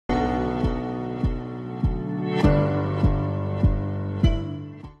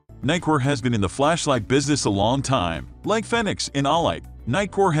Nitecore has been in the flashlight business a long time. Like Fenix and Olight,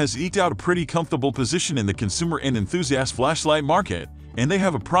 Nitecore has eked out a pretty comfortable position in the consumer and enthusiast flashlight market, and they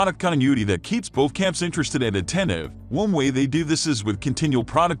have a product continuity that keeps both camps interested and attentive. One way they do this is with continual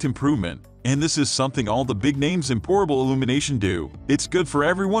product improvement, and this is something all the big names in portable illumination do. It's good for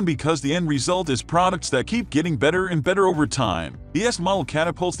everyone because the end result is products that keep getting better and better over time. The S model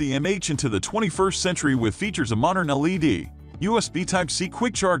catapults the MH into the 21st century with features of modern LED, USB Type-C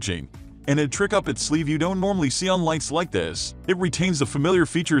quick charging, and a trick up its sleeve you don't normally see on lights like this. It retains the familiar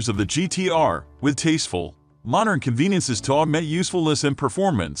features of the GTR, with tasteful, modern conveniences to augment usefulness and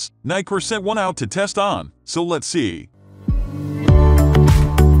performance. Nitecore sent one out to test on, so let's see.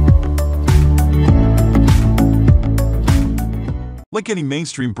 Like any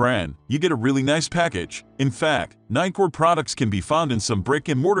mainstream brand, you get a really nice package. In fact, Nitecore products can be found in some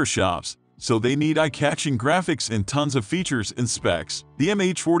brick-and-mortar shops, so they need eye-catching graphics and tons of features and specs. The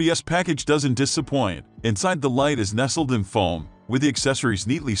MH40S package doesn't disappoint. Inside, the light is nestled in foam, with the accessories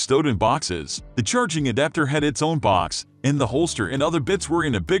neatly stowed in boxes. The charging adapter had its own box, and the holster and other bits were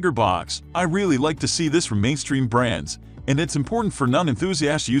in a bigger box. I really like to see this from mainstream brands, and it's important for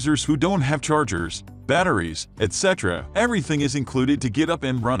non-enthusiast users who don't have chargers, batteries, etc. Everything is included to get up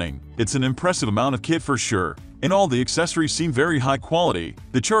and running. It's an impressive amount of kit for sure, and all the accessories seem very high quality.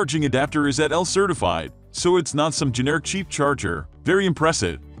 The charging adapter is ETL certified, so it's not some generic cheap charger. Very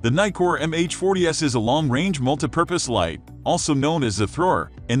impressive. The Nitecore MH40S is a long-range multi-purpose light, also known as the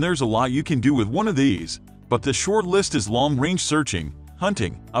Thor, and there's a lot you can do with one of these, but the short list is long-range searching,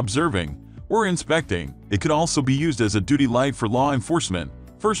 hunting, observing, or inspecting. It could also be used as a duty light for law enforcement,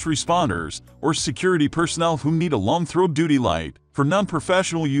 first responders, or security personnel who need a long-throw duty light. For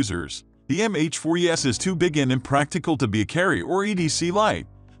non-professional users, the MH40S is too big and impractical to be a carry or EDC light,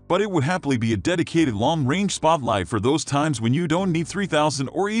 but it would happily be a dedicated long-range spotlight for those times when you don't need 3,000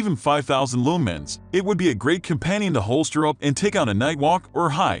 or even 5,000 lumens. It would be a great companion to holster up and take on a night walk or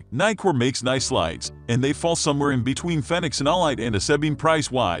hike. Nitecore makes nice lights, and they fall somewhere in between Fenix and Olight and a Sebin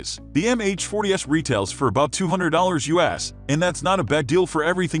price-wise. The MH40S retails for about $200 US, and that's not a bad deal for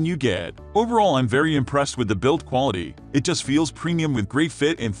everything you get. Overall, I'm very impressed with the build quality. It just feels premium with great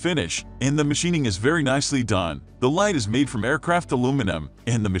fit and finish, and the machining is very nicely done. The light is made from aircraft aluminum,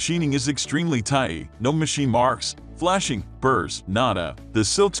 and the machining is extremely tidy. No machine marks, flashing, burrs, nada. The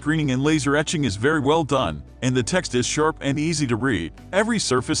silk screening and laser etching is very well done, and the text is sharp and easy to read. Every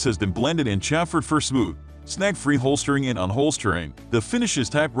surface has been blended and chamfered for smooth, snag-free holstering and unholstering. The finish is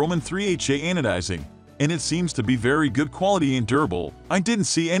type Roman 3HA anodizing, and it seems to be very good quality and durable. I didn't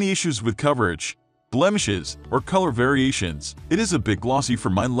see any issues with coverage, blemishes, or color variations. It is a bit glossy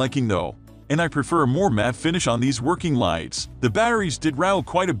for my liking though, and I prefer a more matte finish on these working lights. The batteries did rattle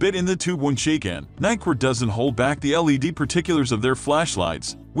quite a bit in the tube when shaken. Nitecore doesn't hold back the LED particulars of their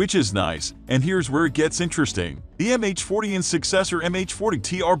flashlights, which is nice, and here's where it gets interesting. The MH40 and successor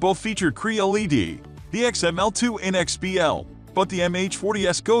MH40T are both featured Cree LED, the XML2 and XP-L, but the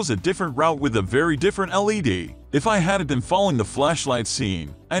MH40S goes a different route with a very different LED. If I hadn't been following the flashlight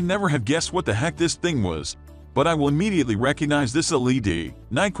scene, I'd never have guessed what the heck this thing was, but I will immediately recognize this LED.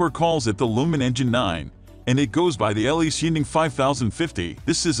 Nitecore calls it the Lumen Engine 9, and it goes by the LE Shielding 5050.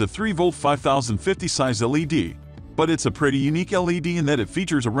 This is a 3V 5050 size LED, but it's a pretty unique LED in that it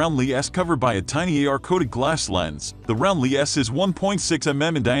features a round lens covered by a tiny AR-coated glass lens. The round lens is 1.6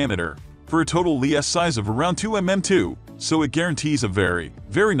 mm in diameter, for a total lens size of around 2 mm too, so it guarantees a very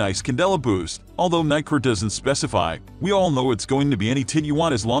nice candela boost. Although Nitecore doesn't specify, we all know it's going to be any tint you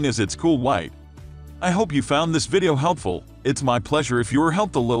want as long as it's cool white. I hope you found this video helpful. It's my pleasure if you were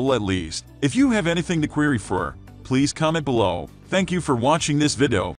helped a little at least. If you have anything to query for, please comment below. Thank you for watching this video.